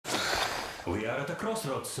We are at a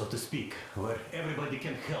crossroads, so to speak, where everybody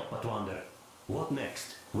can help but wonder. What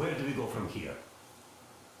next? Where do we go from here?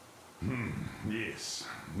 Yes,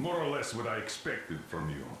 more or less what I expected from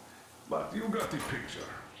you. But you got the picture.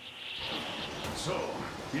 So,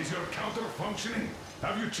 is your counter functioning?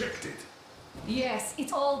 Have you checked it? Yes,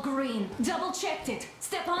 it's all green. Double checked it.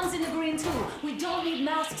 Stepan's in the green too. We don't need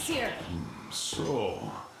masks here.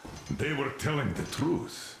 So, they were telling the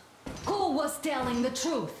truth. Who was telling the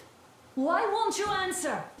truth? Why won't you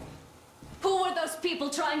answer? Who were those people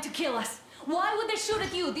trying to kill us? Why would they shoot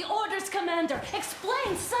at you, the Order's commander?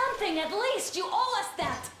 Explain something at least! You owe us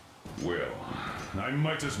that! Well, I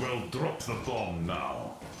might as well drop the bomb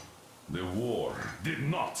now. The war did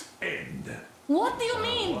not end. What do you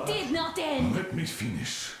mean, did not end? Let me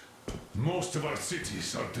finish. Most of our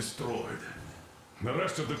cities are destroyed. The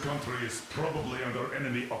rest of the country is probably under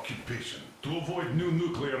enemy occupation. To avoid new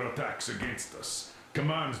nuclear attacks against us,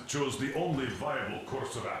 Command chose the only viable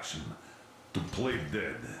course of action: to play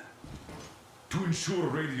dead. To ensure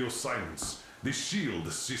radio silence, the SHIELD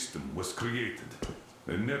system was created.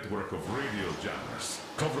 A network of radio jammers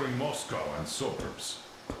covering Moscow and suburbs.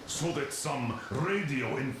 So that some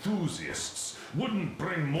radio enthusiasts wouldn't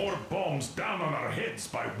bring more bombs down on our heads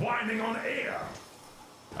by whining on air.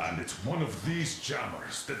 And it's one of these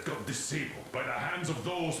jammers that got disabled by the hands of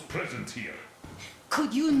those present here.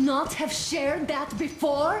 Could you not have shared that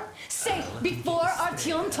before? Say, before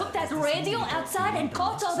Artyom took that radio outside and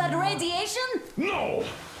caught all that radiation? No!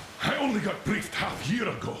 I only got briefed half year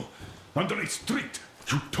ago. Under a strict,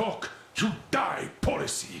 you talk, you die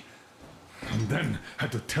policy. And then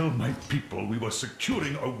had to tell my people we were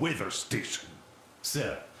securing a weather station.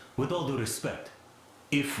 Sir, with all due respect,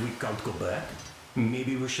 if we can't go back,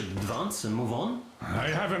 maybe we should advance and move on? I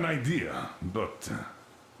have an idea, but...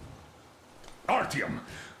 Artyom,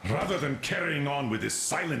 rather than carrying on with this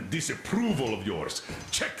silent disapproval of yours,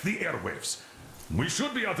 check the airwaves. We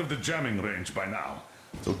should be out of the jamming range by now,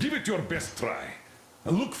 so give it your best try.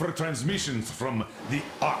 Look for transmissions from the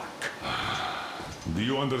Ark. Do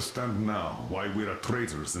you understand now why we are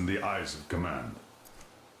traitors in the eyes of Command?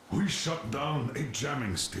 We shut down a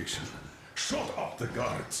jamming station, shot up the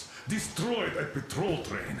guards, destroyed a patrol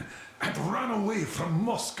train, and ran away from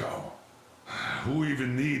Moscow. Who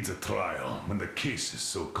even needs a trial when the case is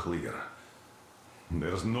so clear?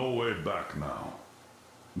 There's no way back now.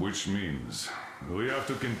 Which means we have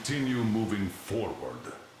to continue moving forward.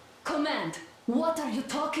 Command, what are you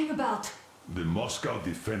talking about? The Moscow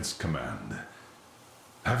Defense Command.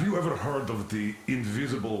 Have you ever heard of the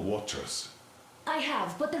Invisible Watchers? I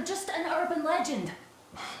have, but they're just an urban legend.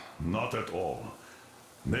 Not at all.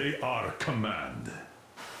 They are Command.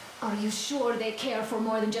 Are you sure they care for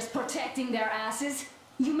more than just protecting their asses?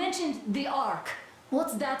 You mentioned the Ark.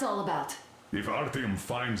 What's that all about? If Artyom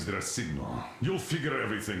finds their signal, you'll figure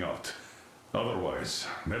everything out. Otherwise,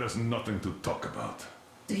 there is nothing to talk about.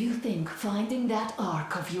 Do you think finding that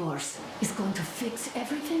Ark of yours is going to fix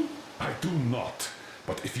everything? I do not.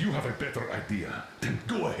 But if you have a better idea, then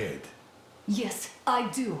go ahead. Yes, I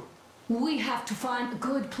do. We have to find a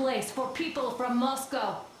good place for people from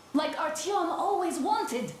Moscow, like Artyom always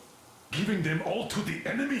wanted. Giving them all to the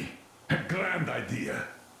enemy? A grand idea.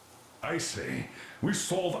 I say, we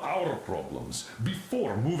solve our problems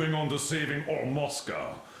before moving on to saving all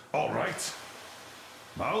Moscow. All right?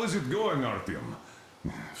 How is it going, Artyom?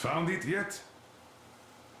 Found it yet?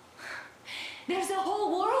 There's a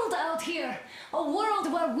whole world out here. A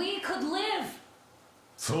world where we could live.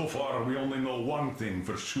 So far, we only know one thing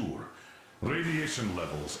for sure. Radiation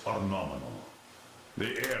levels are nominal. The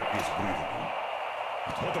air is breathable.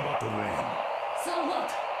 But what about the rain? So what?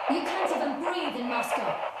 You can't even breathe in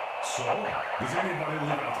Moscow. So, does anybody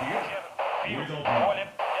live out here? We don't know.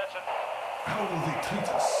 How will they treat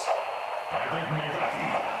us? I don't know that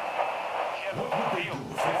either. What would they do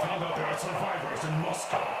if they found out there are survivors in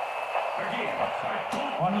Moscow? Again, I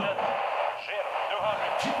don't know.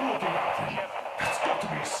 Keep looking out there. There's got to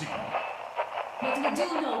be a signal. But we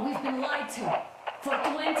do know we've been lied to. For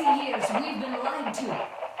 20 years, we've been lied to.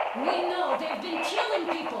 We know they've been killing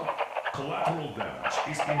people. Collateral damage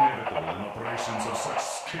is inevitable in operations of such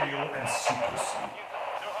scale and secrecy.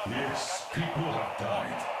 Yes, people have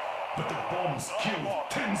died, but the bombs killed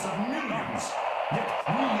tens of millions. Yet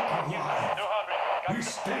we are alive. We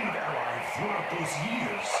stayed alive throughout those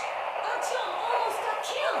years. Artyom almost got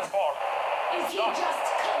killed. Is he just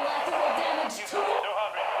collateral damage too?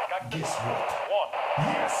 Guess what?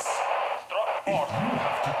 Yes. If you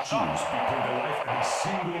have to choose between the life of a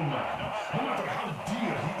single man, no matter how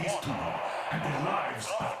dear he is to you, and the lives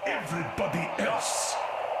of everybody else,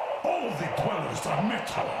 all the dwellers of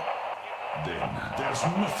Metro, Then there's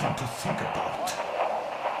nothing to think about.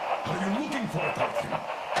 Are you looking for it, Artyom?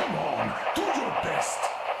 Come on, do your best.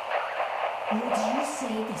 Would you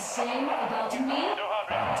say the same about me?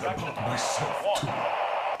 And about myself, too.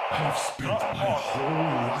 I have spent my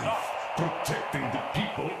whole life protecting the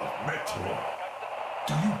people of Metro.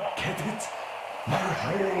 Do you get it? My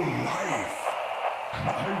whole life. And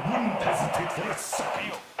I wouldn't hesitate for a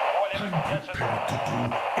second. I'm prepared to do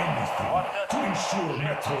anything to ensure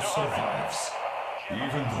Metro survives.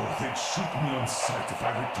 Even though they'd shoot me on sight if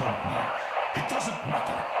I returned now. It doesn't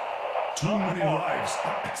matter. Too many lives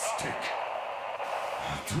are at stake.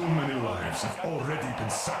 Too many lives have already been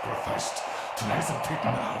sacrificed to hesitate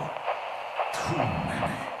now. Too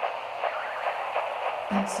many.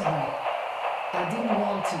 I'm sorry. I didn't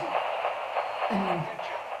want to. I mean,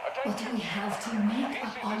 but we have to make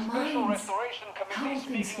up our minds. How will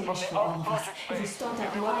things finish for all of us if we start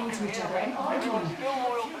out lying to each other and arguing?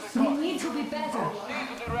 We need to be better.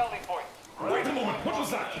 Wait a moment, what was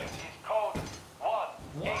that?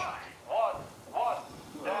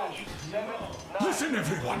 Listen,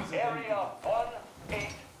 everyone! Area 18-5.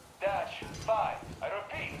 I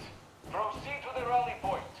repeat, proceed to the rally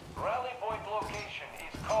point. Rally point location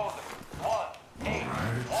is code 1811-79.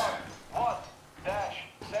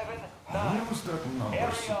 Where was that number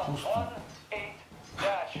Area supposed to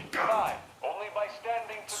 18-5. Only by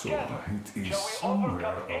standing So together it is shall we somewhere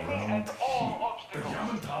overcome any around and all here. The obstacles.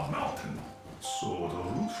 Yamantau Mountain. So the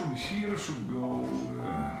route from here should go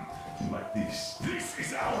like this. This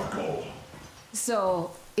is our goal.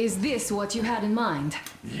 So, is this what you had in mind?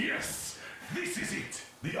 Yes, this is it.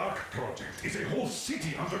 The Ark Project is a whole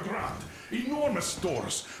city underground. Enormous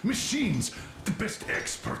stores, machines, the best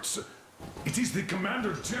experts. It is the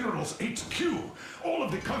Commander General's HQ. All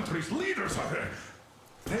of the country's leaders are there.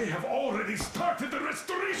 They have already started the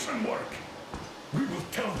restoration work. We will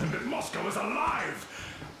tell them that Moscow is alive.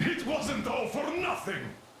 It wasn't all for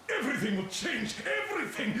nothing. Everything will change.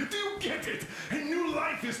 Everything. Do you get it? A new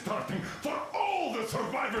life is starting for all the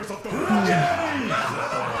survivors of the By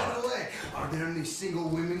the way, are there any single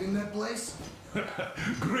women in that place?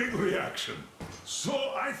 Great reaction.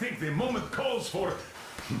 So I think the moment calls for...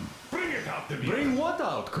 Bring it out to me. Bring what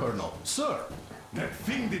out, Colonel? Sir? That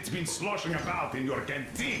thing that's been sloshing about in your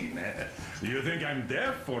canteen. You think I'm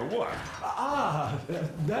deaf or what?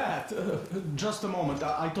 That. Just a moment.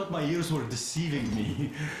 I thought my ears were deceiving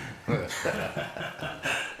me.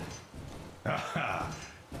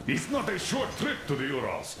 It's not a short trip to the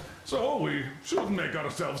Urals, so we should make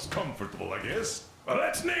ourselves comfortable, I guess.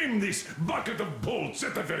 Let's name this bucket of bolts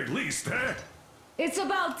at the very least, eh? It's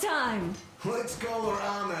about time. Let's call her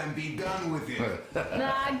Anna and be done with it.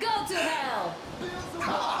 Nah, go to hell.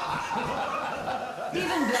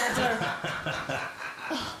 Even better.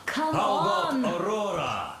 Oh, come How on. about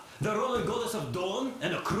Aurora? The rolling goddess of dawn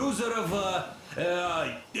and a cruiser of,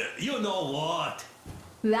 you know what?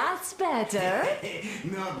 That's better.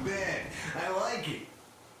 Not bad. I like it.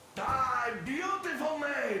 Ah, beautiful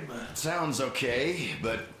name! Sounds okay,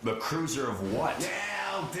 but a cruiser of what?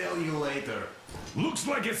 Yeah, I'll tell you later. Looks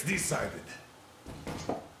like it's decided.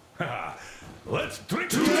 Let's drink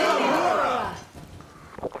to Aurora.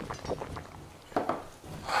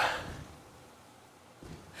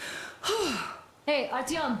 Hey,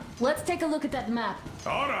 Artyom, let's take a look at that map.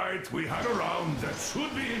 All right, we had a round. That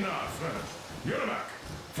should be enough. You're back.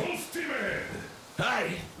 Full steam ahead.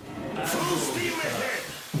 Aye! Full steam ahead!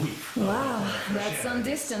 Wow, that's some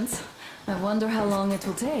distance. I wonder how long it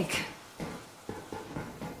will take.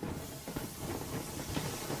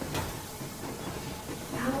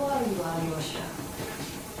 How are you, Alyosha?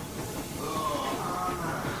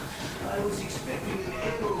 I was expecting an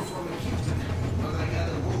arrow from a Houston, but I got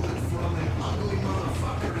a bullet from an ugly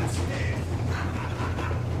motherfucker instead.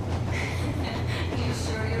 You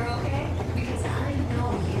sure you're okay? Because I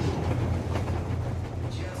know you.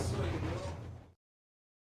 Just so you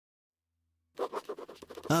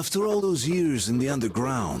know. After all those years in the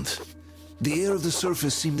underground, the air of the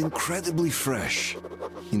surface seemed incredibly fresh,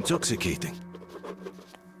 intoxicating.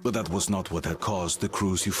 But that was not what had caused the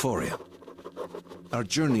crew's euphoria. Our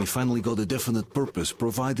journey finally got a definite purpose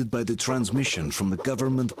provided by the transmission from the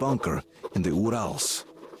government bunker in the Urals.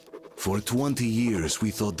 For 20 years we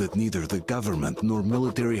thought that neither the government nor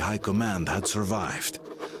military high command had survived.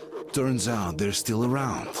 Turns out they're still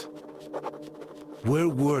around. Where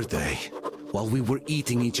were they while we were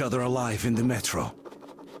eating each other alive in the metro?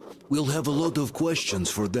 We'll have a lot of questions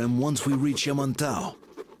for them once we reach Yamantau,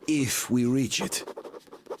 if we reach it.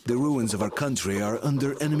 The ruins of our country are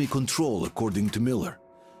under enemy control, according to Miller,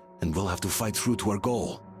 and we'll have to fight through to our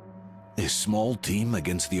goal. A small team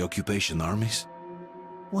against the occupation armies?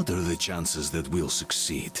 What are the chances that we'll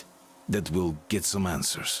succeed? That we'll get some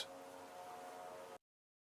answers?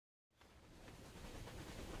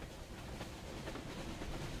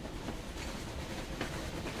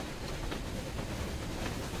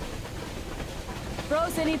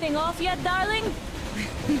 Froze anything off yet, darling?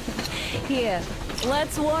 Here,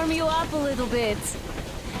 let's warm you up a little bit.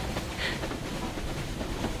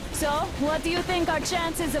 So, what do you think our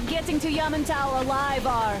chances of getting to Yamantau alive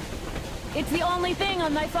are? It's the only thing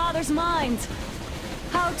on my father's mind.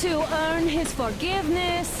 How to earn his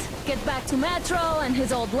forgiveness, get back to Metro and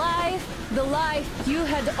his old life, the life you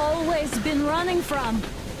had always been running from.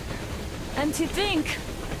 And to think,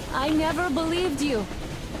 I never believed you.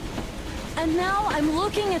 And now I'm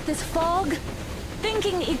looking at this fog,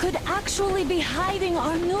 thinking it could actually be hiding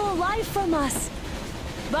our new life from us.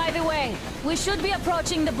 By the way, we should be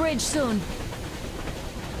approaching the bridge soon.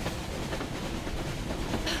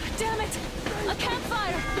 Damn it! A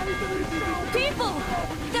campfire! People!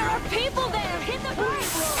 There are people there! Hit the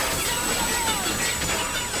brakes!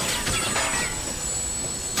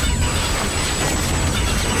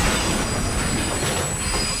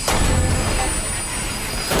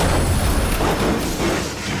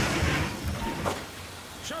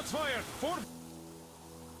 Shots fired! 4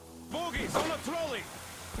 bogies on a trolley!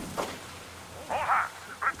 All hands,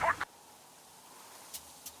 report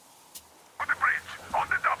on the bridge, on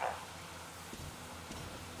the double.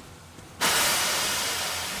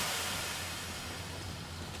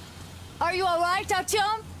 Are you alright,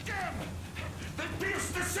 Artyom? Damn! They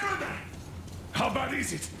pierced the cylinder! How bad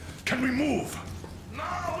is it? Can we move? No,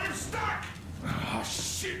 we're stuck! Ah,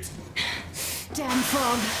 shit! Damn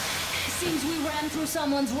fog. Seems we ran through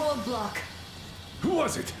someone's roadblock. Who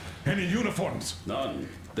was it? Any uniforms? None.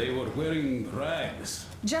 They were wearing rags.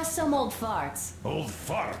 Just some old farts. Old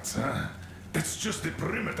farts, huh? That's just the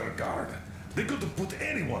perimeter guard. They could have put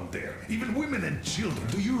anyone there, even women and children.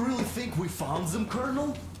 Do you really think we found them,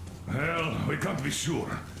 Colonel? Well, we can't be sure.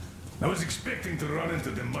 I was expecting to run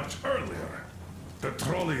into them much earlier. The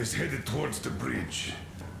trolley is headed towards the bridge.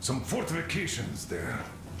 Some fortifications there.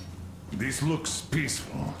 This looks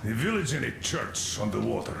peaceful. A village and a church on the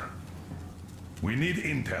water. We need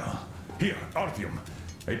intel. Here, Artyom.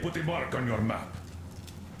 I put a mark on your map.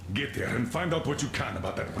 Get there and find out what you can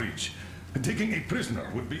about that bridge. Taking a prisoner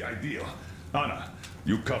would be ideal. Anna,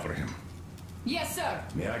 you cover him. Yes, sir.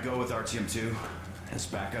 May I go with Artyom too? As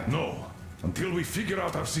backup? No. Until we figure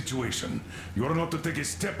out our situation, you are not to take a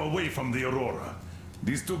step away from the Aurora.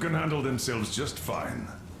 These two can handle themselves just fine.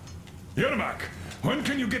 Yermak, when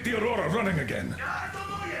can you get the Aurora running again? I don't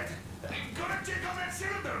know yet. Gonna check on that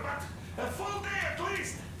cylinder, but a full day at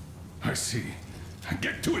least. I see.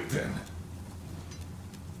 Get to it then.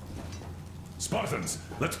 Spartans,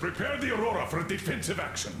 let's prepare the Aurora for a defensive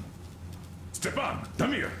action. Stepan,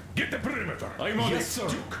 Damir, get the perimeter. I'm on Yes, it.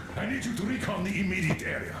 Duke, I need you to recon the immediate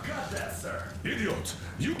area. Got that, sir. Idiot,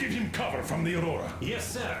 you give him cover from the Aurora. Yes,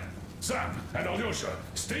 sir. Sam and Alyosha,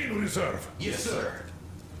 stay in reserve. Yes, sir.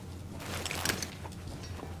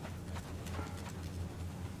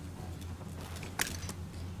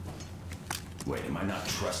 Wait, am I not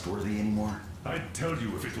trustworthy anymore? I'd tell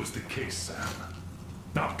you if it was the case, Sam.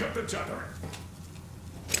 Now cut the chatter.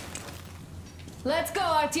 Let's go,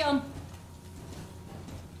 Artyom.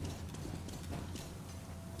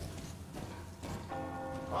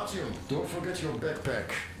 Artyom, don't forget your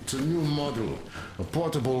backpack. It's a new model. A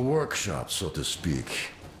portable workshop, so to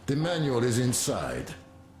speak. The manual is inside.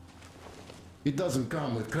 It doesn't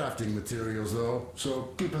come with crafting materials, though,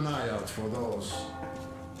 so keep an eye out for those.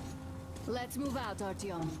 Let's move out,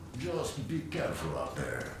 Artyom. Just be careful out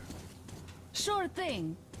there. Sure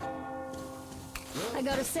thing. I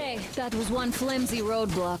gotta say, that was one flimsy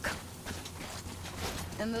roadblock.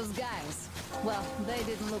 And those guys, well, they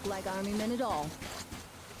didn't look like army men at all.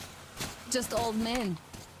 Just old men.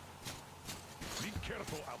 Be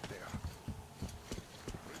careful out there.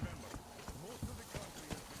 Remember, most of the country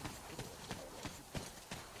has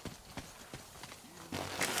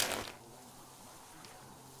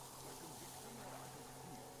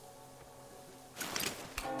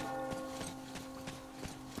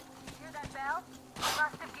Hear that bell?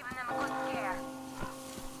 Must have given them a good scare.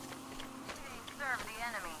 They served the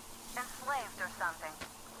enemy. Enslaved or something.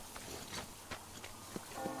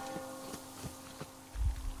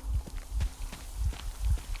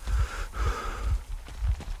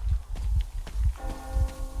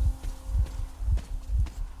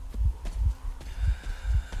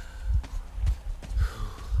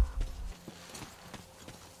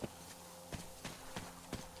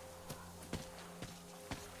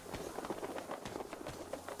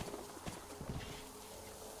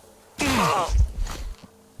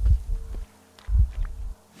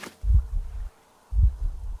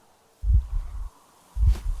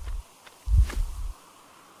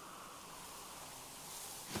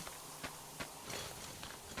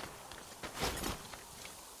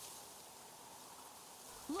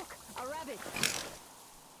 A rabbit!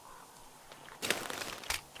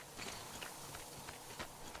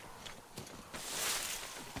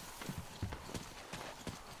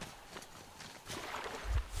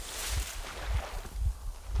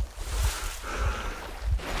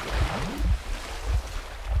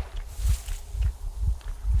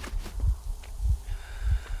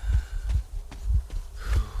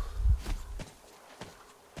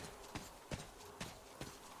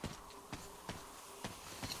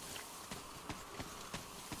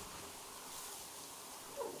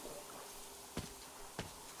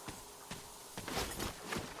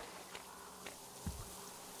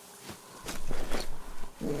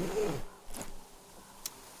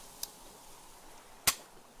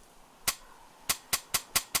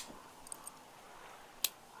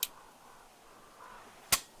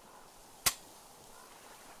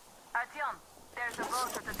 Artyom, there's a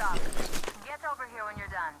boat at the dock. Get over here when you're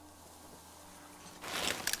done.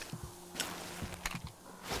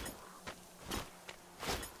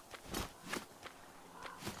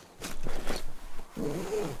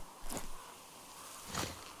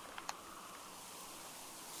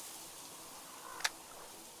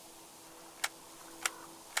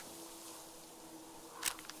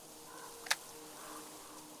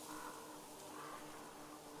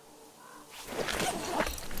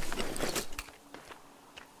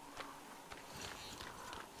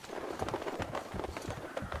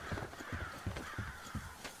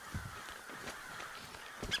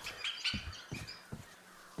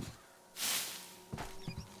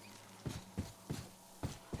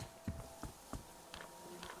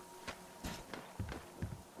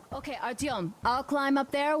 Okay, Artyom, I'll climb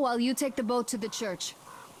up there while you take the boat to the church.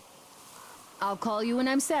 I'll call you when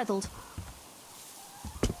I'm settled.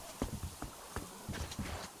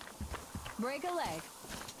 Break a leg.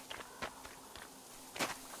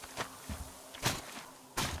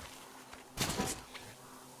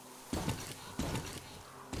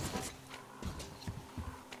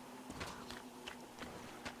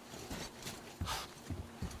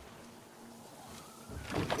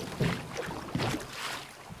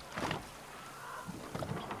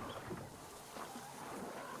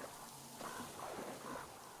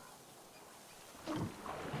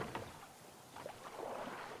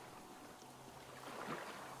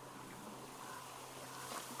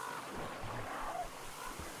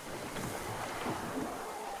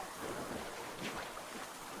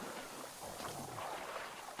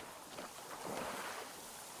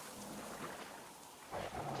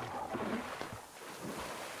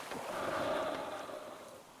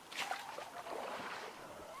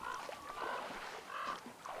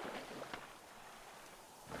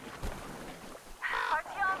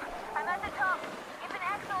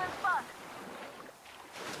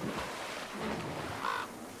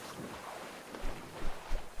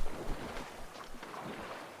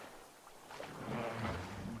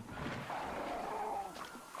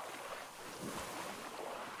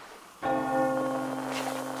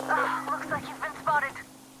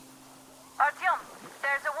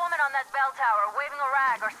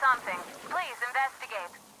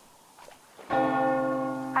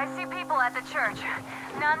 At the church.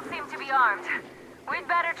 None seem to be armed. We'd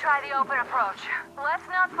better try the open approach. Let's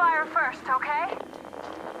not fire first, okay?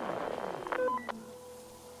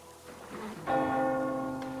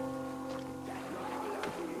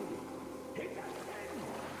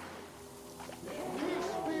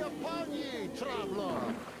 Peace be upon ye,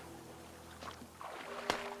 traveler.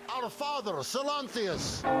 Our father,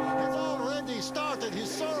 Silanthius, has already started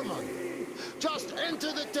his sermon. Just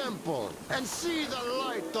enter the temple and see the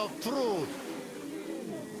light of truth.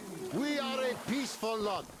 We are a peaceful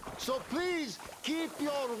lot, so please keep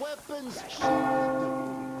your weapons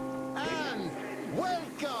sharpened. And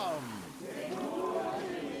welcome!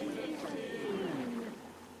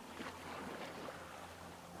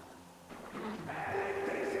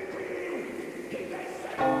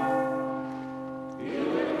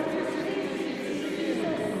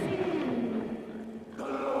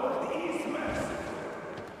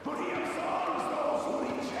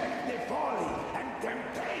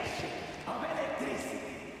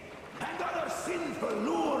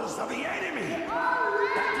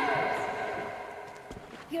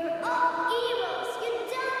 You're all evils! You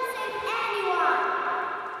don't save anyone!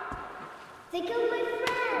 They killed my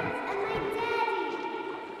friends and my daddy!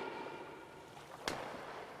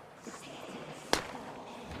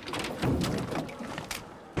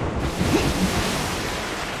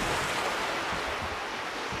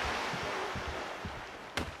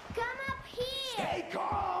 Come up here! Stay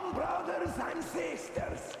calm, brothers and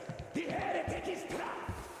sisters! The heretic is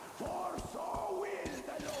trapped, for so will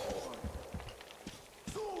the Lord!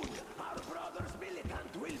 Soon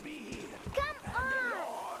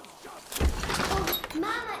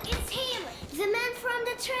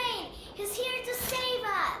He's here to save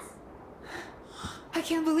us! I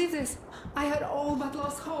can't believe this. I had all but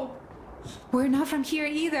lost hope. We're not from here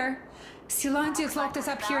either. Silantius locked us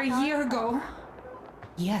up here a year ago.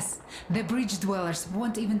 Yes, the bridge dwellers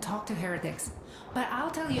won't even talk to heretics. But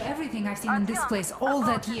I'll tell you everything I've seen in this place all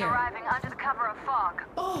that year. Arriving under the cover of fog.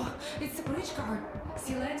 Oh, it's the bridge guard.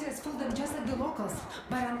 Silantius fooled them just like the locals.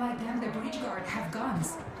 But unlike them, the bridge guard have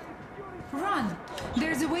guns. Run!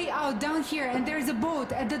 There's a way out down here and there's a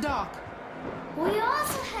boat at the dock. We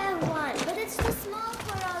also have one, but it's too small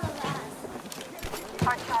for all of us.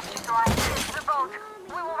 Artyom, she's alive. It's the boat.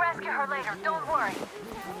 We will rescue her later. Don't worry.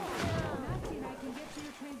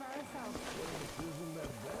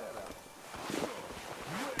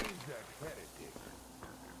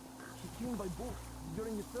 Killed by boat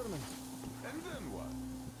during the sermon. And then what?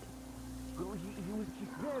 Well,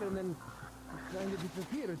 he's there and then kind of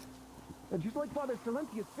disappeared. Just like Father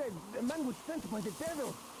Silentius said, the man was sent by the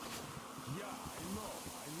devil. Yeah, I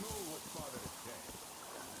know what Father said.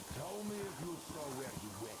 Tell me if you saw where he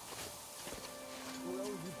went. Well,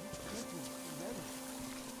 he can't then.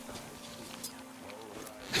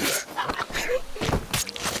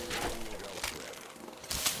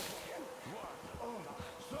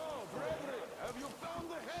 So, brethren, have you found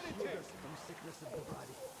the heretic? From sickness of the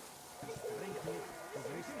body. And strengthen it, the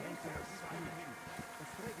very strength of the spirit. And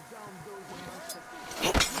strike down those amongst us.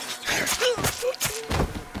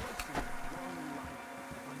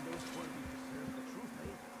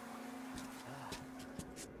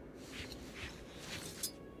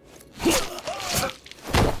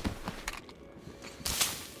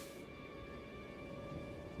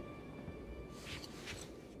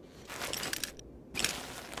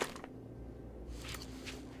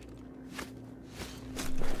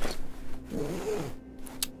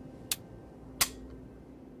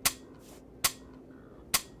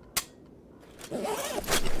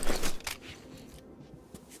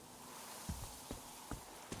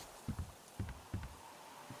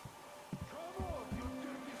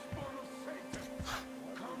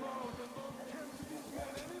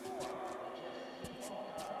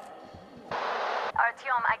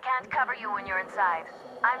 Artyom, I can't cover you when you're inside.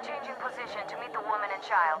 I'm changing position to meet the woman and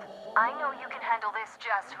child. I know you can handle this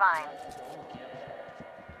just fine.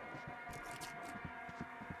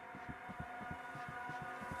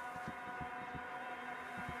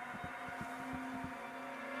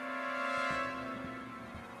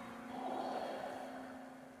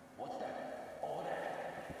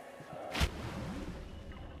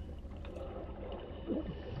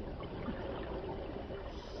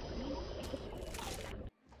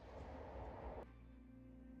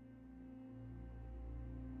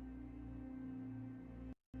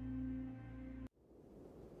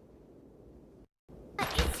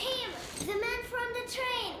 It's him! The man from the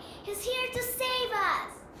train! He's here to save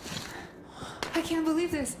us! I can't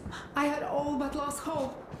believe this. I had all but lost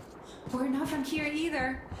hope. We're not from here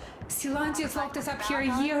either. Silantius locked us up here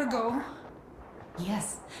a year ago.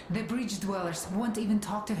 Yes, the bridge dwellers won't even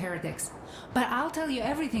talk to heretics. But I'll tell you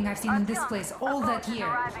everything I've seen in this place all that year.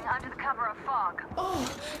 Arriving under the cover of fog. Oh,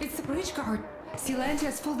 it's the bridge guard.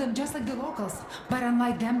 Silantius fooled them just like the locals. But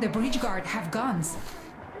unlike them, the bridge guard have guns.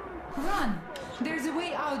 Run! There's a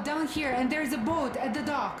way out down here and there's a boat at the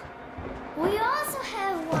dock. We also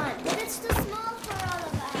have one, but it's too small for all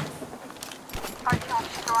of us. Artyom,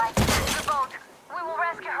 she's alive. It's the boat. We will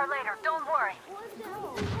rescue her later. Don't worry.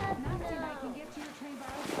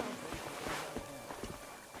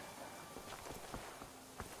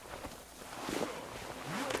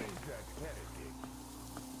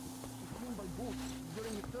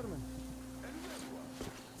 During the sermon. And then what?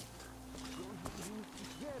 He was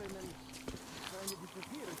there and then kind of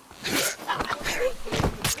disappeared.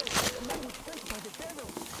 The man was sent by the devil.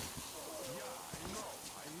 Yeah,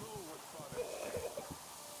 I know what Father said.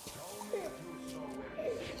 Tell me if you saw where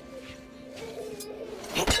he went.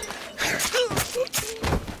 I see.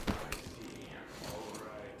 All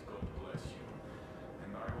right, God bless you.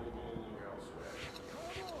 And I will go look elsewhere. Come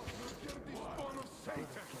on, you dirty spawn of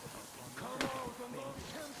Satan! Come out and don't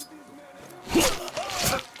tempt these men anymore!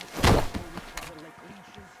 Like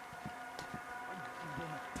leeches. I give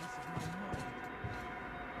them a piece of my mind.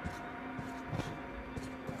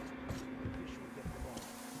 Fish will get them all.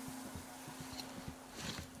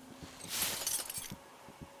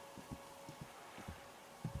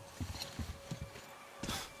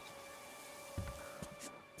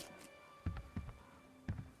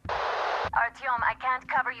 Artyom, I can't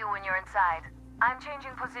cover you when you're inside. I'm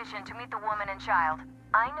changing position to meet the woman and child.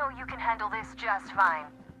 I know you can handle this just fine.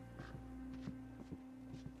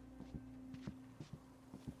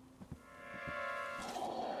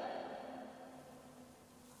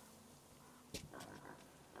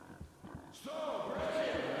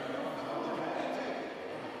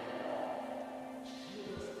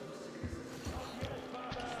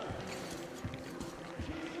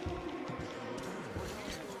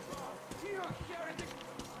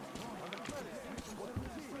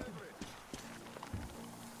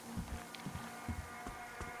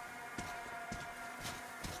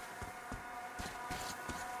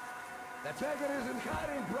 A beggar isn't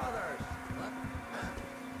hiding, brothers!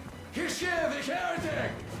 He's here, the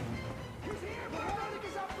heretic! He's here! The heretic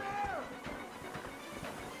is up there!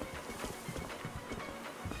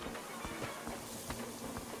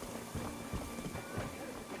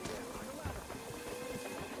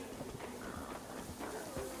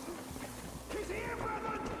 He's here,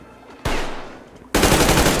 brother!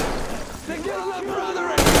 They kill the brother!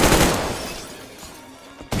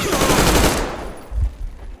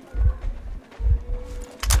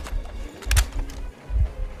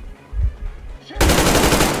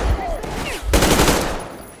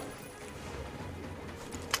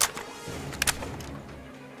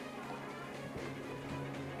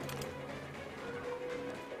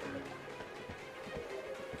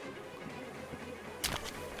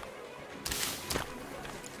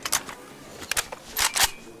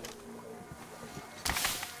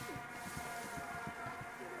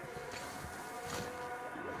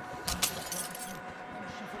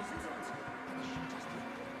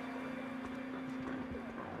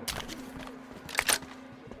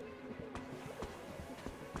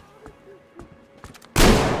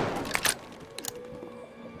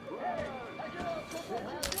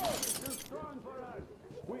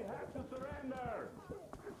 We have to surrender!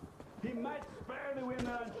 He might spare the women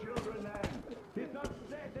and children then. He's not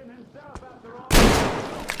Satan himself after all.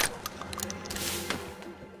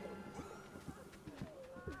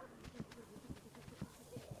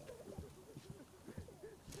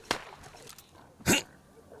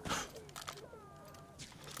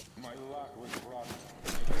 My luck was rotten. I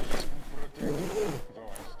shouldn't protect you, though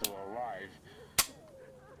I'm still alive.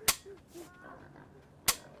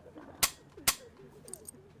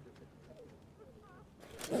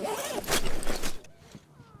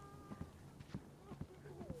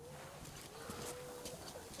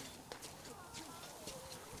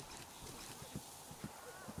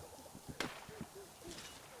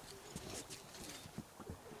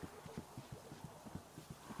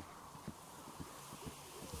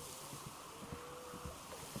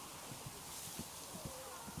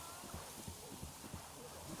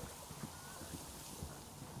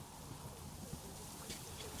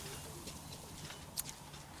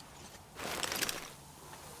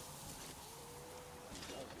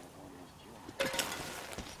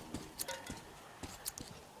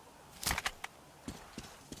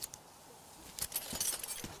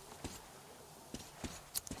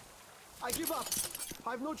 I give up.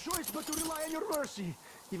 I've no choice but to rely on your mercy,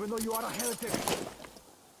 even though you are a heretic.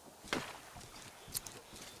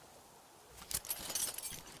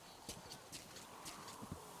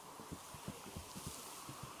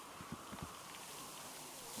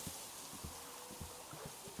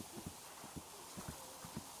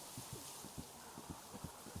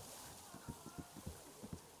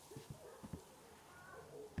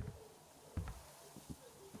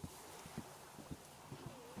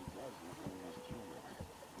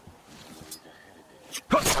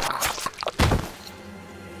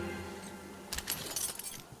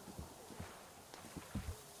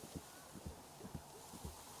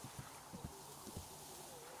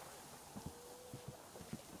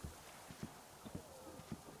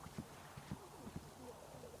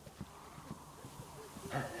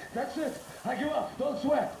 That's it! I give up! Don't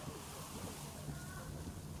sweat!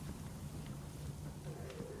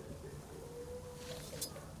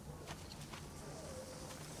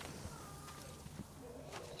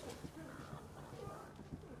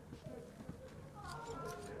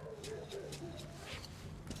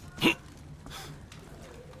 He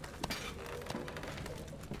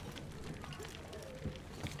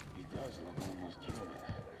does look almost human,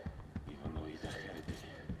 even though he's a heretic.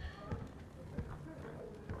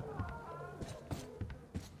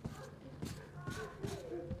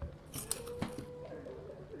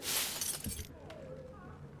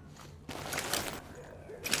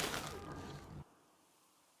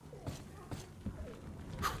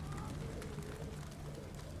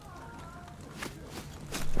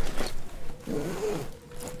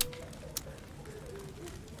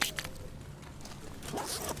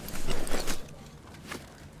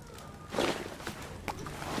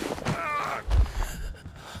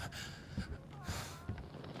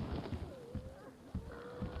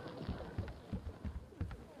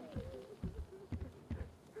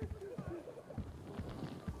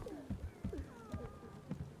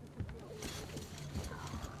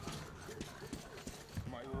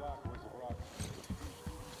 My luck was rotten.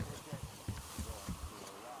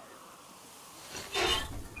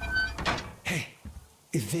 Hey,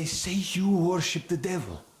 if they say you worship the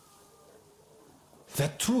devil,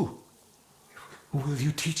 that true? Will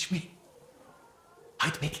you teach me?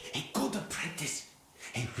 I'd make a good apprentice.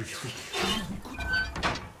 Hey, really?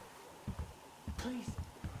 Please.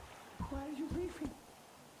 Why are you leaving?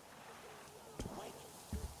 Wait.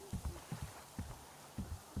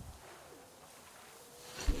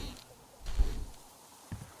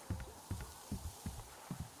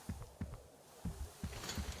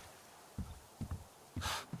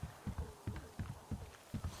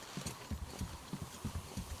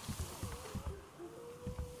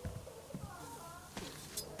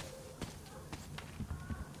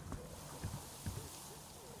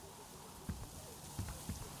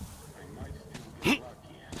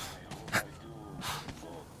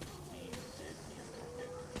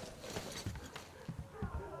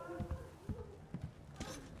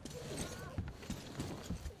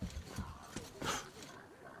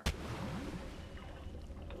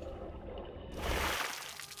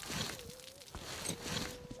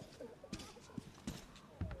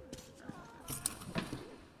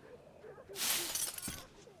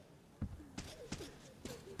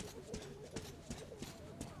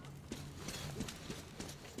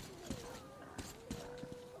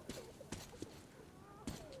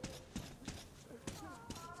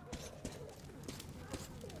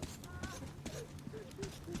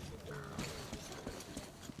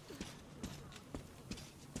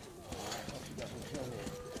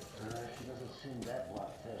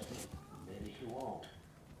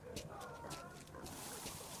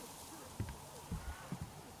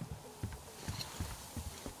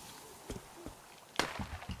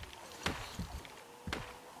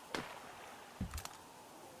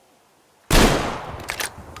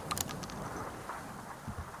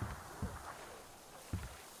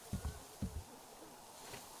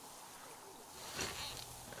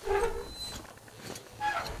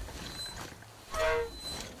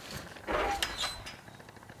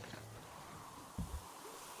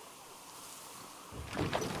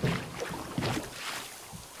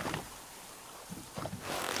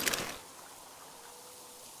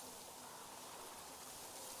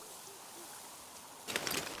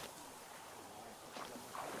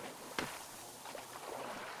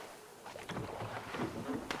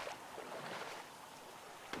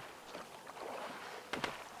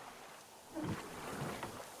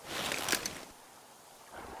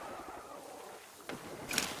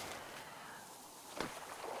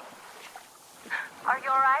 Are you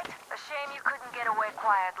alright? A shame you couldn't get away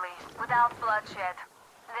quietly, without bloodshed.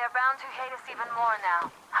 They're bound to hate us even more now.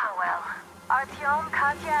 Oh well. Artyom,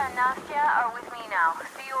 Katya, and Nastya are with me now.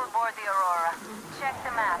 See you aboard the Aurora. Check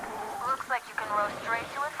the map. Looks like you can row straight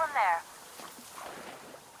to it from there.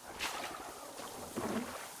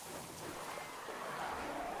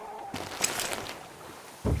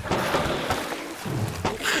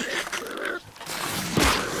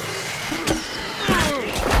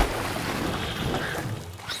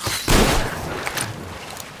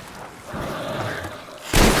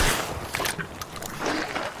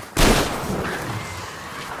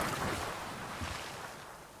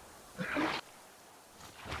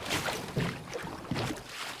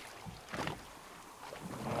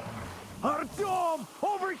 Artyom!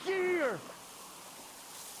 Over here!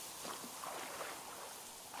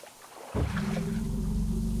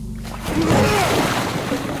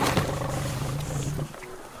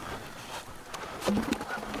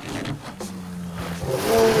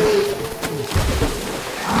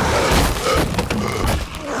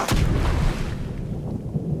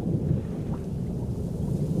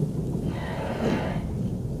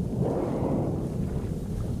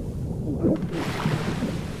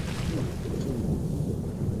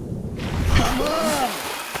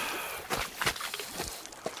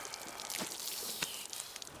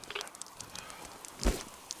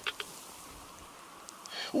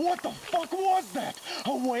 What the fuck was that?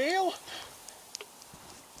 A whale?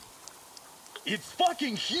 It's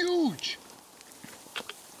fucking huge!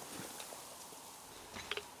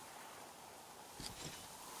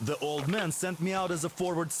 The old man sent me out as a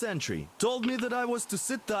forward sentry. Told me that I was to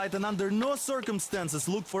sit tight and under no circumstances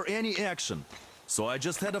look for any action. So I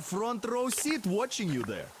just had a front row seat watching you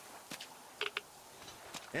there.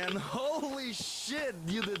 And holy shit,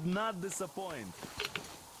 you did not disappoint.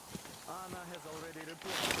 Anna has already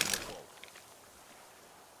reported the fault.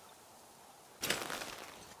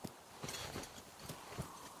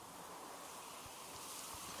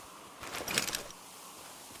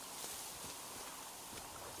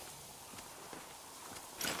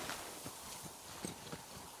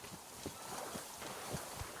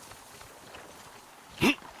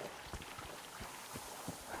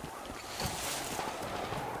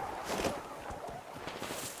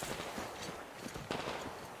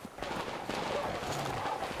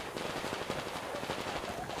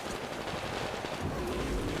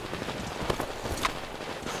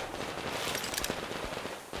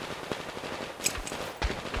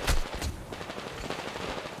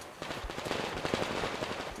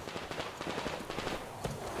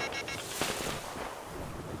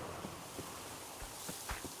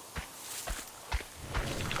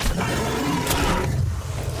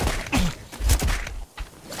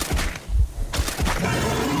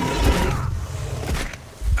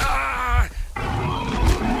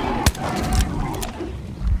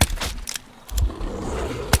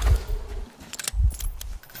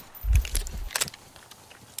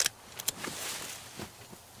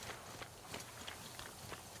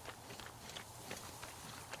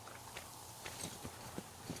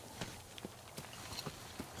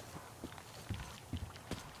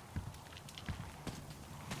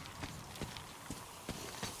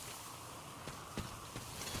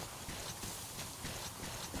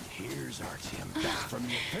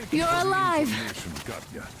 You're alive! Information,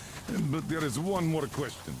 Katya. But there is one more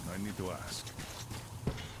question I need to ask.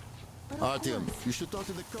 Artyom, you should talk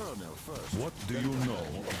to the colonel first. What do you know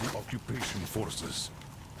of the occupation forces?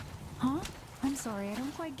 Huh? I'm sorry, I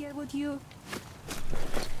don't quite get what you...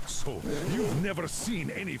 So, you've never seen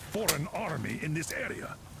any foreign army in this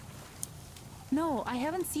area? No, I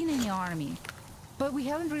haven't seen any army. But we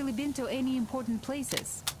haven't really been to any important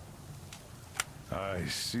places. I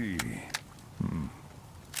see.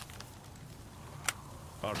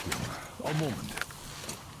 Artyom, a moment.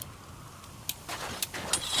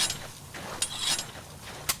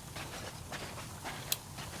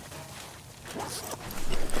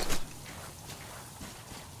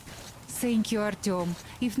 Thank you, Artyom.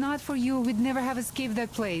 If not for you, we'd never have escaped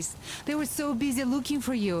that place. They were so busy looking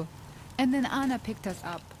for you. And then Anna picked us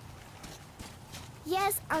up.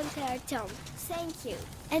 Yes, Uncle Artyom. Thank you.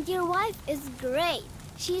 And your wife is great.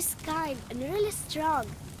 She's kind and really strong.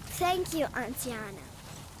 Thank you, Auntie Anna.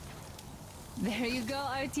 There you go,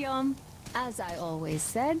 Artyom. As I always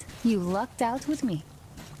said, you lucked out with me.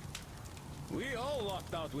 We all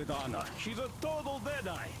lucked out with Anna. She's a total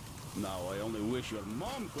deadeye. Now I only wish your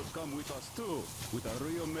mom could come with us too. With a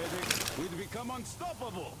real medic, we'd become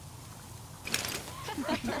unstoppable.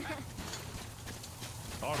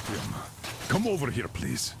 Artyom, come over here,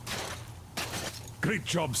 please. Great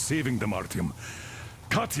job saving them, Artyom.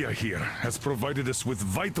 Katya here has provided us with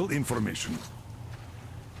vital information.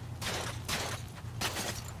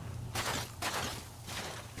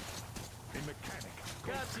 A mechanic.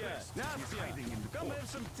 Katya, Nastya, come have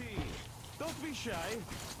some tea. Don't be shy.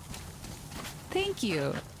 Thank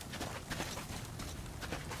you.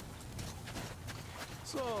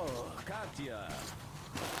 So, Katya,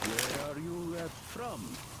 where are you from?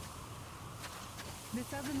 The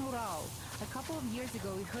southern Ural. A couple of years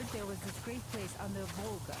ago, we heard there was this great place on the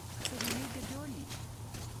Volga, so we made the journey.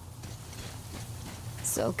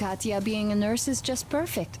 So Katya being a nurse is just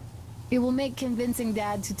perfect. It will make convincing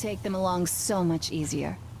Dad to take them along so much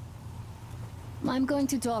easier. I'm going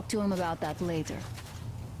to talk to him about that later.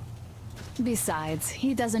 Besides,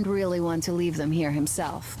 he doesn't really want to leave them here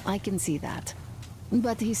himself. I can see that.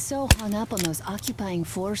 But he's so hung up on those occupying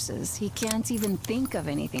forces, he can't even think of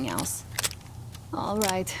anything else. All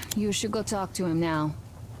right, you should go talk to him now.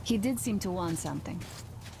 He did seem to want something.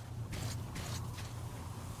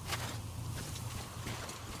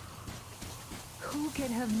 Who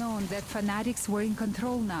could have known that fanatics were in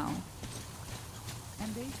control now?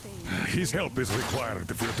 And they say... His help is required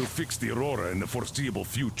if we're to fix the Aurora in the foreseeable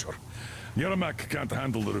future. Yermak can't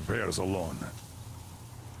handle the repairs alone.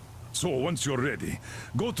 So, once you're ready,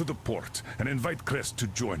 go to the port and invite Crest to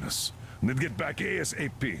join us. And then get back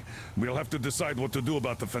ASAP. We'll have to decide what to do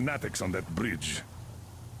about the fanatics on that bridge.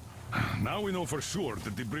 Now we know for sure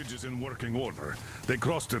that the bridge is in working order. They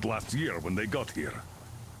crossed it last year when they got here.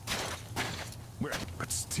 Well,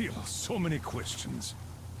 but still, so many questions.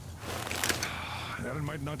 There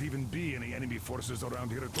might not even be any enemy forces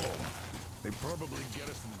around here at all. They probably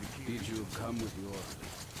garrisoned the key. Did you come with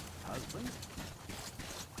your husband?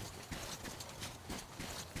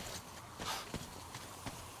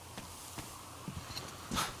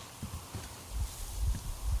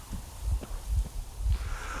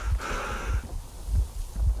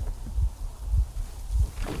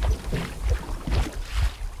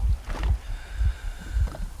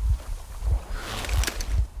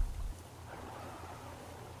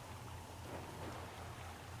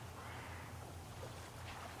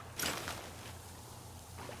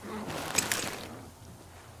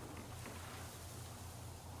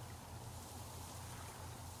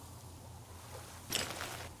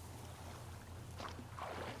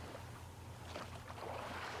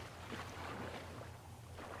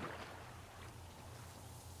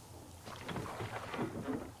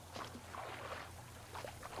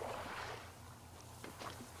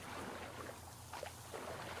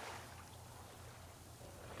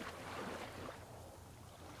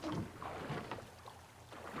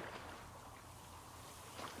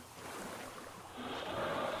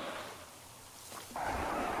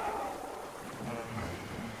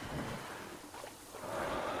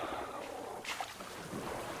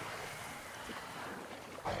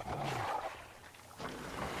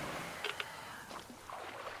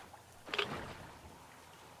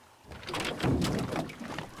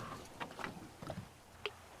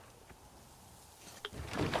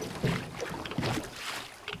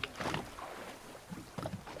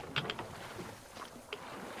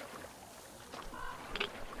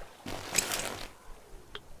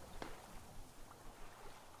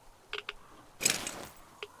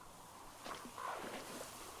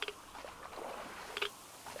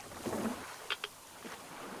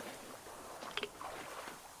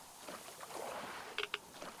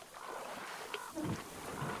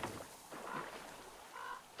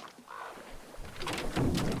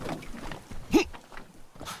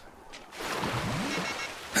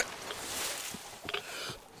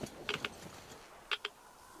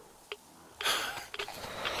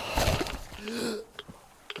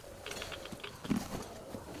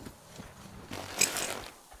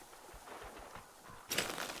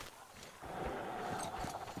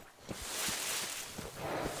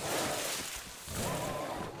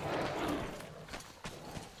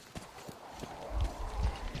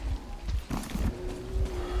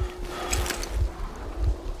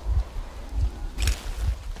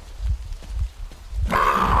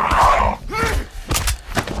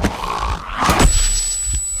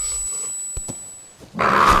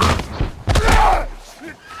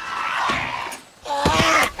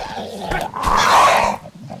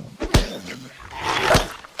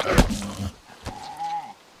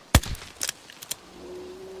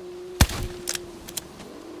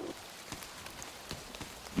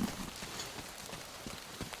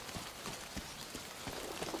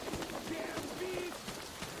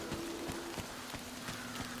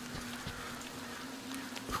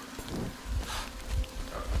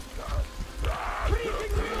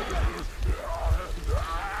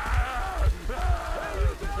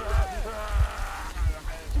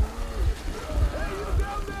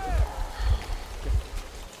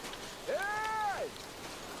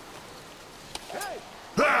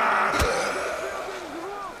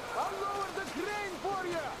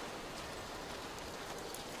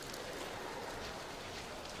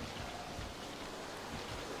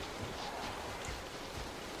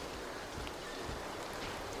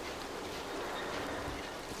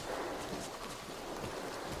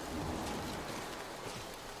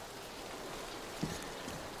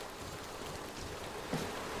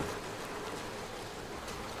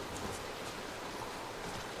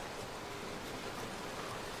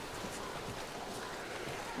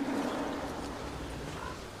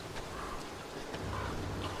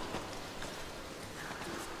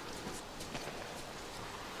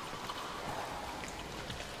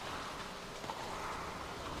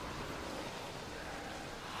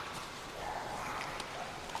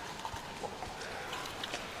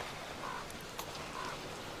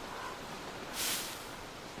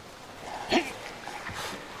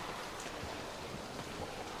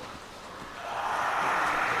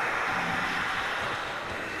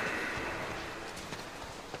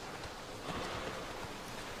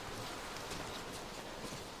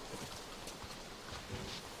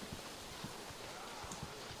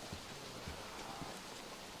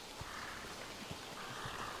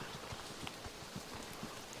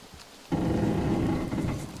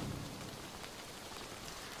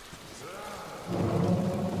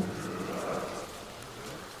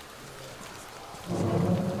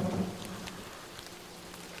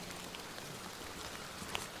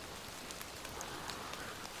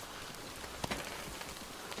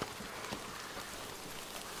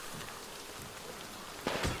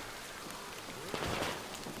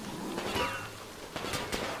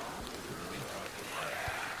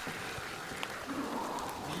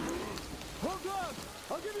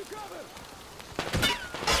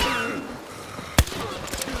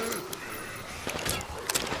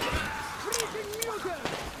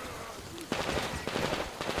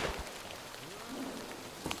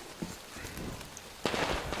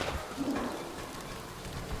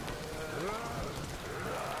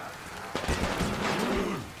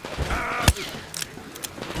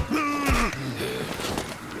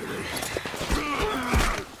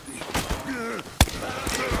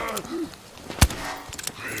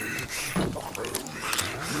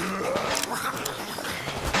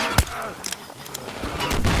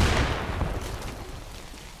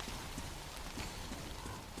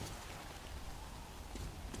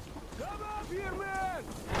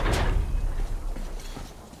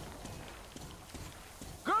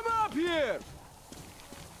 up here!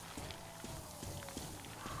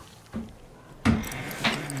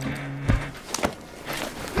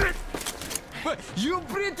 You're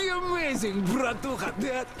pretty amazing, bratuха.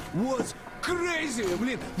 That was crazy.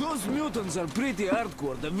 Blin, those mutants are pretty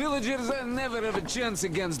hardcore. The villagers never have a chance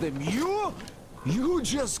against them. You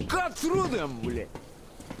just cut through them, blin.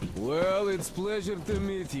 Well, it's pleasure to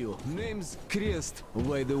meet you. Name's Crest,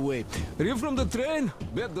 by the way. Are you from the train?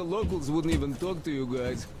 Bet the locals wouldn't even talk to you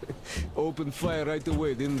guys. Opened fire right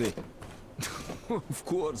away, didn't they? Of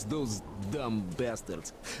course, those dumb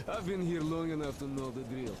bastards. I've been here long enough to know the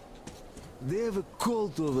drill. They have a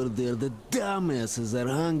cult over there. The dumbasses are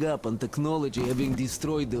hung up on technology having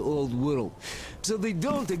destroyed the old world. So they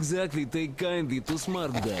don't exactly take kindly to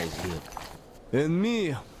smart guys here. And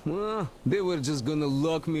me, well, they were just gonna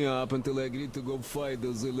lock me up until I agreed to go fight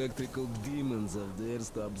those electrical demons of theirs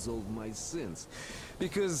to absolve my sins.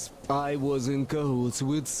 Because I was in cahoots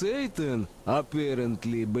with Satan,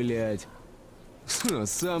 apparently, блядь.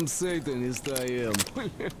 Some Satanist I am.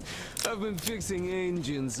 I've been fixing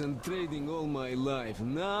engines and trading all my life.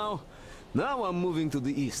 Now I'm moving to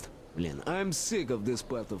the east. Blin, I'm sick of this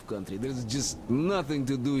part of country. There's just nothing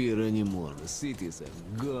to do here anymore. The cities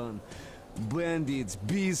are gone. Bandits,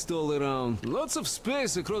 beasts all around. Lots of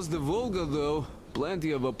space across the Volga, though.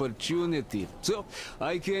 Plenty of opportunity. So,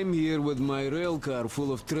 I came here with my rail car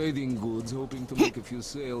full of trading goods, hoping to make a few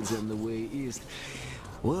sales on the way east.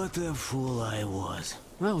 What a fool I was.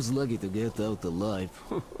 I was lucky to get out alive.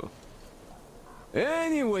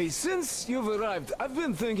 Anyway, since you've arrived, I've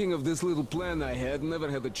been thinking of this little plan I had. Never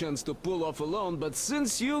had a chance to pull off alone, but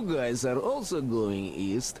since you guys are also going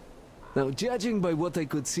east... Now, judging by what I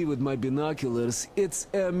could see with my binoculars, it's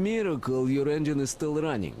a miracle your engine is still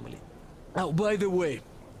running. Oh, by the way,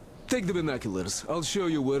 take the binoculars. I'll show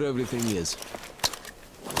you where everything is.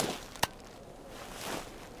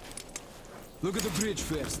 Look at the bridge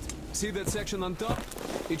first. See that section on top?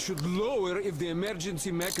 It should lower if the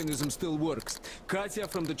emergency mechanism still works. Katya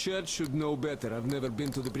from the church should know better. I've never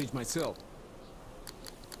been to the bridge myself.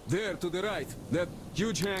 There, to the right, that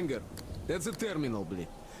huge hangar. That's a terminal, blin.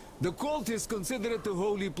 The cultists consider it a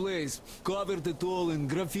holy place. Covered it all in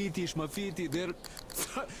graffiti, schmaffiti. Their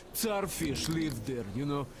tsarfish lived there, you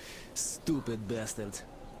know. Stupid bastards.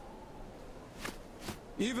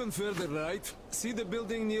 Even further right, see the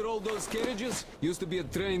building near all those carriages? Used to be a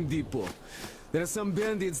train depot. There are some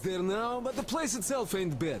bandits there now, but the place itself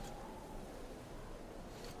ain't bad.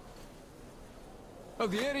 Oh,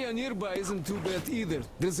 the area nearby isn't too bad either.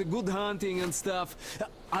 There's a good hunting and stuff.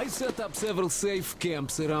 I set up several safe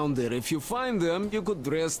camps around there. If you find them, you could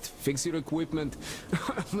rest, fix your equipment.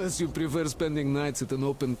 Unless you prefer spending nights at an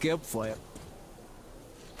open campfire.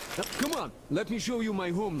 Come on, let me show you my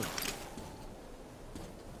home now.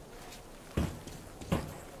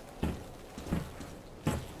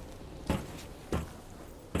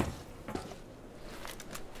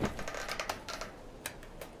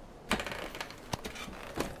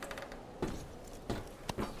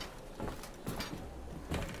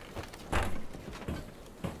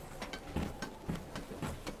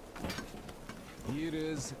 Here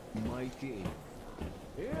is my cave.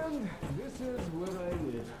 And this is where I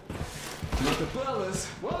live. Not the palace,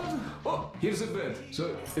 what? Oh, here's a bed.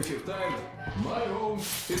 So, if you're tired, my home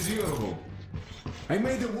is your home. I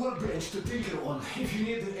made a workbench to tinker on. If you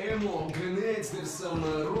need ammo, grenades, there's some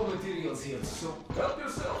raw materials here. So, help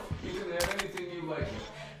yourself. You can have anything you like.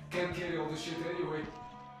 Can't carry all the shit anyway.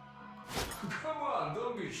 Come on,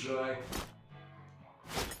 don't be shy.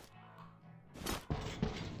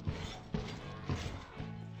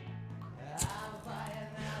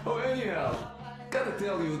 Oh, anyhow, gotta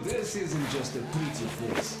tell you, this isn't just a pretty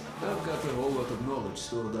face. I've got a whole lot of knowledge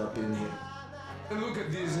stored up in here. And look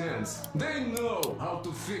at these hands. They know how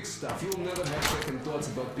to fix stuff. You'll never have second thoughts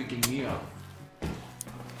about picking me up.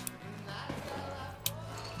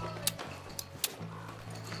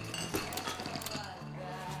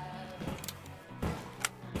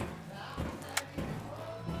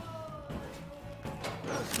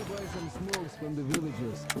 To buy some smokes from the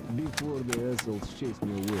villagers before the assholes chased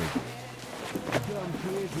me away. Dumb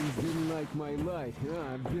cretins didn't like my life.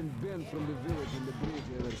 Yeah, I've been banned from the village and the bridge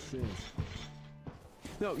ever since.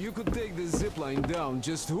 Now, you could take the zipline down,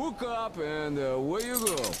 just hook up and away you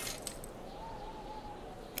go.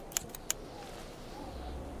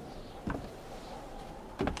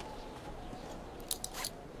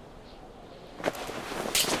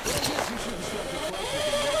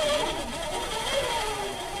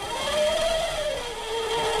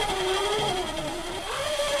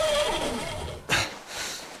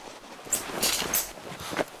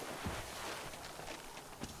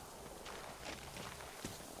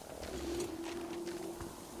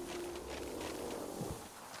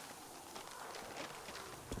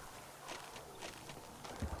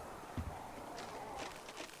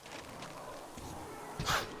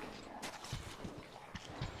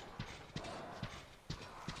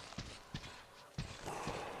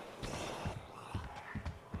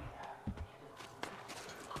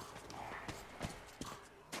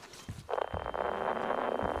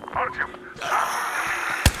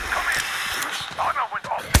 went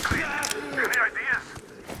off the grid. Any ideas?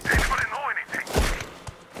 Anybody know anything?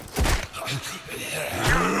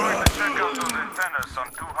 You're going to check out those antennas some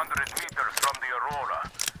 200 meters from the Aurora.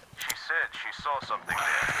 She said she saw something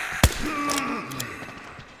there.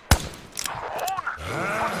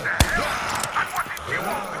 What the hell? And what did she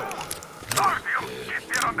want to do? Artyom, get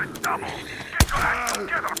there on the double. Get your act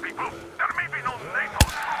together, people. There may be no NATO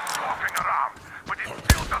troops walking around, but it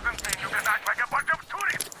still doesn't mean you can act like a bunch of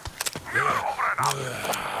tourists. Miller over and out.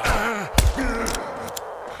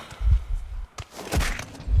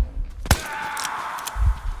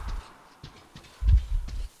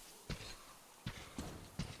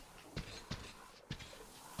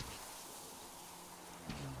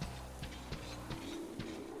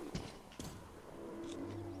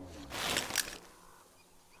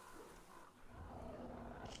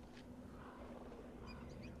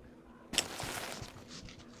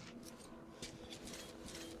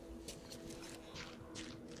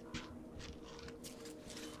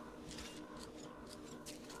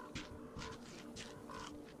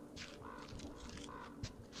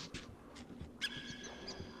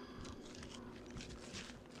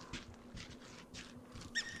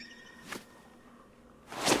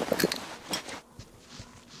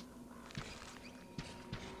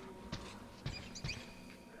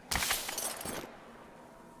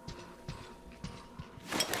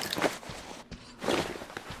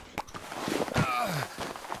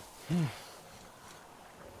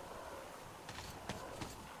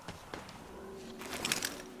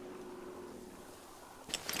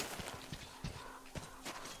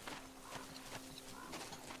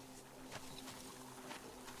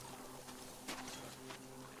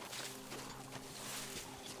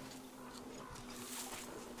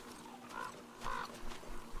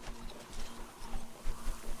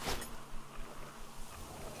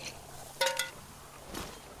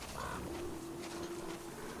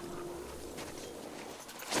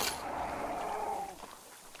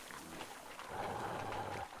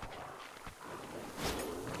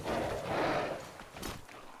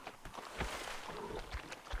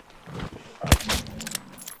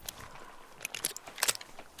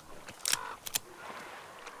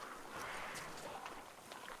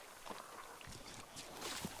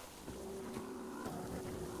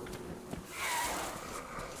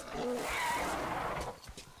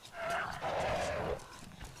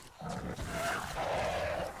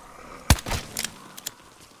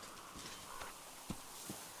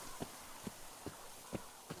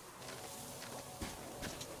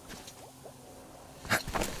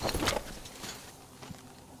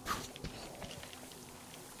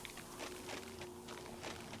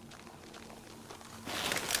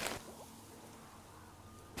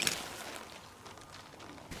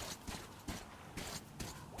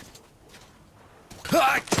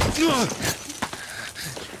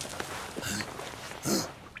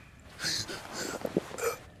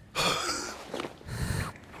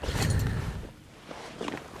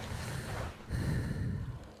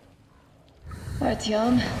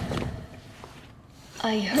 Artyom,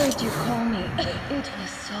 I heard you call me. It was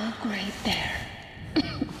so great there.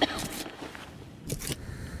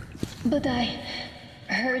 But I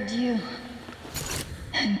heard you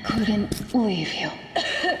and couldn't leave you.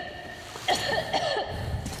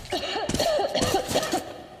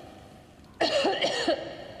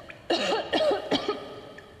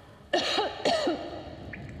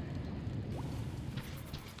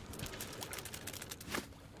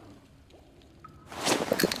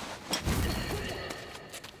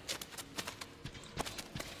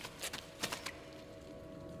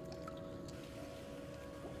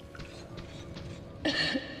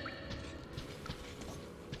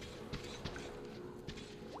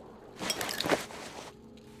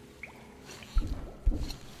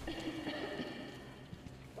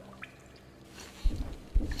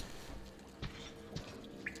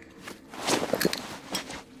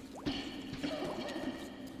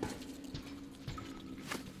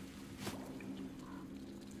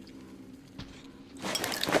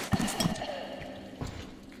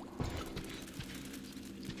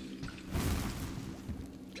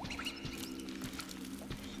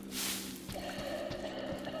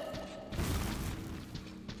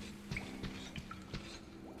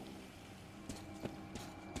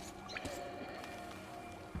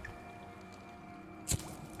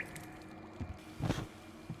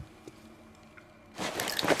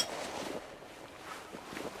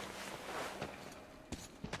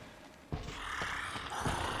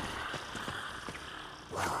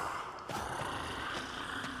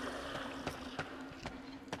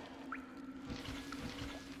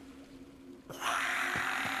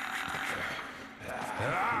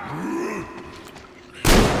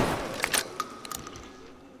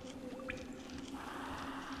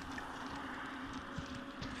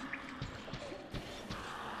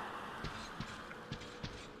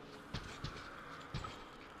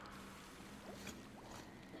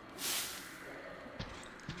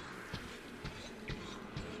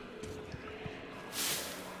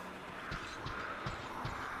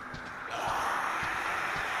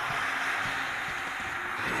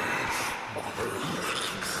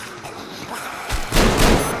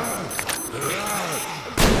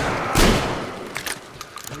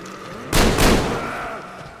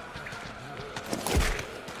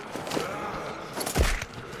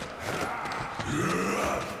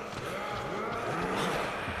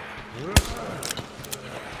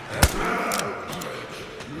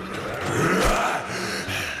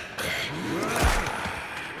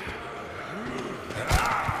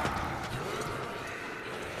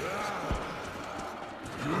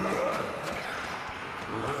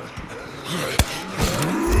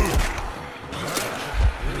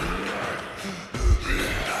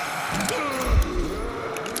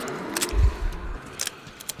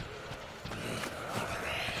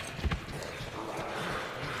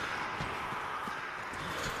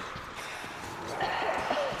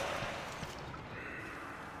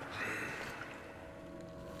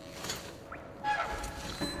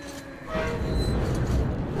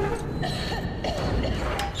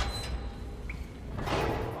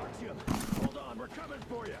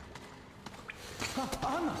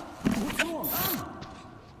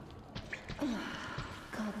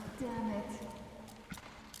 God damn it.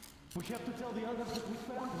 We have to tell the others that we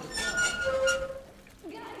found her.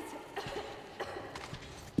 Guys!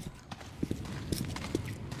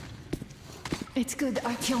 It's good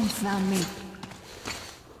Artyom found me.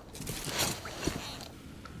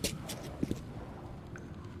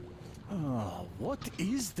 Oh, what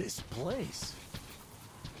is this place?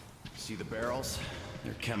 See the barrels?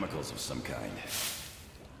 They're chemicals of some kind.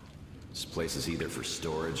 This place is either for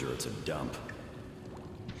storage or it's a dump.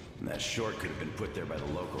 And that short could have been put there by the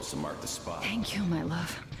locals to mark the spot. Thank you, my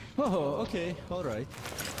love. Oh, okay, all right.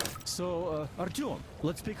 So, Artyom,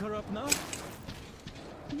 let's pick her up now?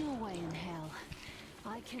 No way in hell.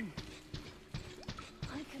 I can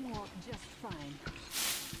walk just fine.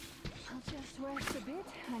 I'll just rest a bit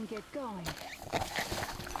and get going.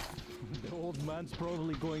 The old man's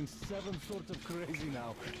probably going 7 sorts of crazy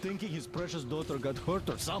now, thinking his precious daughter got hurt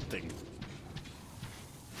or something.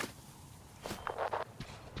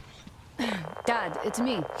 Dad, it's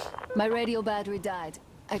me. My radio battery died.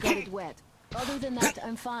 I got it wet. Other than that,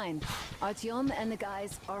 I'm fine. Artyom and the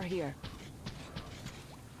guys are here.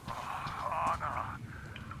 Anna,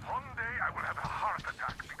 one day I will have a heart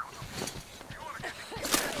attack because of you. You are getting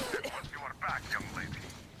killed once you are back, young lady.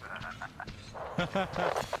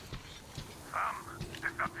 Sam,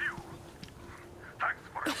 is that you? Thanks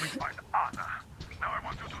for helping find Anna. Now I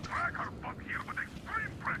want you to drag her butt here with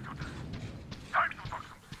extreme prejudice. Time to talk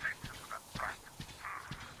some sense into that brat.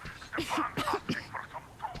 Stefan's asking for some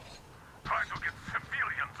too. Trying to get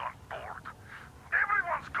civilians on board.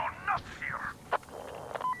 Everyone's gone nuts here.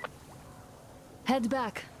 Head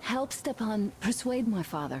back. Help Stepan persuade my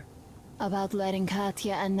father about letting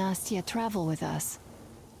Katya and Nastya travel with us.